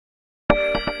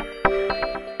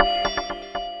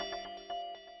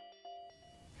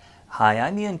Hi,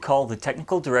 I'm Ian Cull, the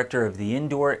Technical Director of the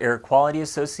Indoor Air Quality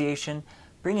Association,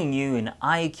 bringing you an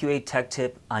IAQA tech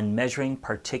tip on measuring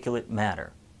particulate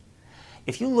matter.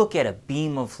 If you look at a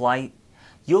beam of light,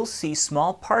 you'll see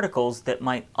small particles that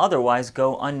might otherwise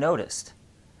go unnoticed.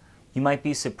 You might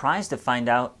be surprised to find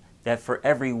out that for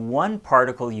every one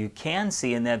particle you can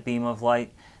see in that beam of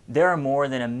light, there are more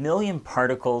than 1 million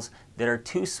particles that are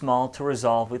too small to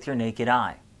resolve with your naked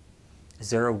eye. Is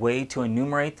there a way to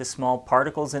enumerate the small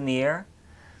particles in the air?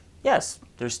 Yes,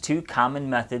 there's two common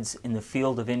methods in the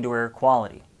field of indoor air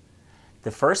quality. The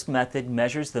first method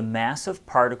measures the mass of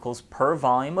particles per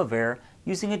volume of air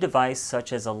using a device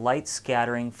such as a light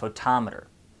scattering photometer.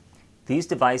 These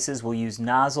devices will use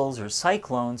nozzles or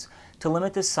cyclones to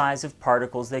limit the size of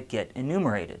particles that get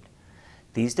enumerated.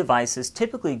 These devices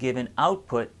typically give an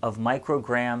output of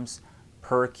micrograms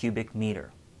per cubic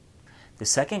meter. The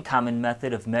second common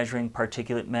method of measuring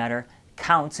particulate matter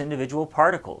counts individual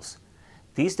particles.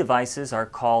 These devices are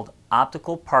called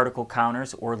optical particle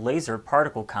counters or laser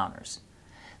particle counters.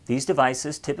 These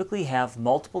devices typically have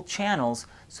multiple channels,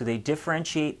 so they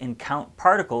differentiate and count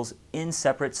particles in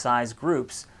separate size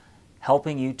groups,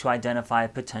 helping you to identify a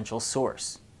potential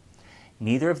source.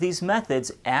 Neither of these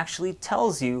methods actually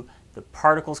tells you the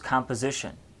particle's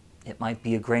composition. It might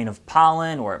be a grain of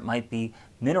pollen, or it might be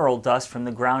mineral dust from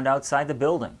the ground outside the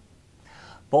building.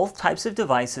 Both types of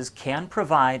devices can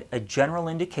provide a general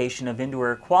indication of indoor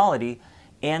air quality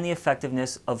and the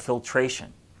effectiveness of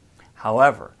filtration.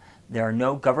 However, there are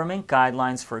no government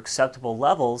guidelines for acceptable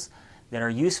levels that are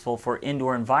useful for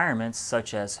indoor environments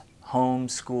such as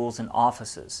homes, schools, and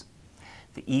offices.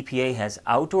 The EPA has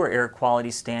outdoor air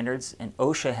quality standards and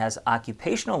OSHA has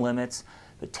occupational limits,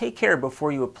 but take care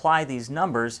before you apply these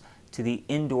numbers to the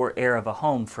indoor air of a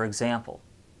home, for example.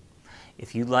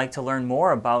 If you'd like to learn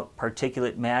more about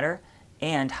particulate matter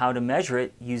and how to measure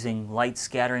it using light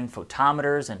scattering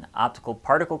photometers and optical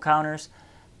particle counters,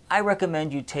 I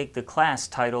recommend you take the class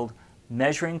titled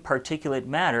Measuring Particulate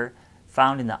Matter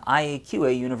found in the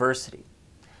IAQA University.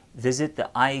 Visit the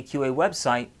IAQA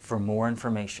website for more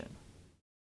information.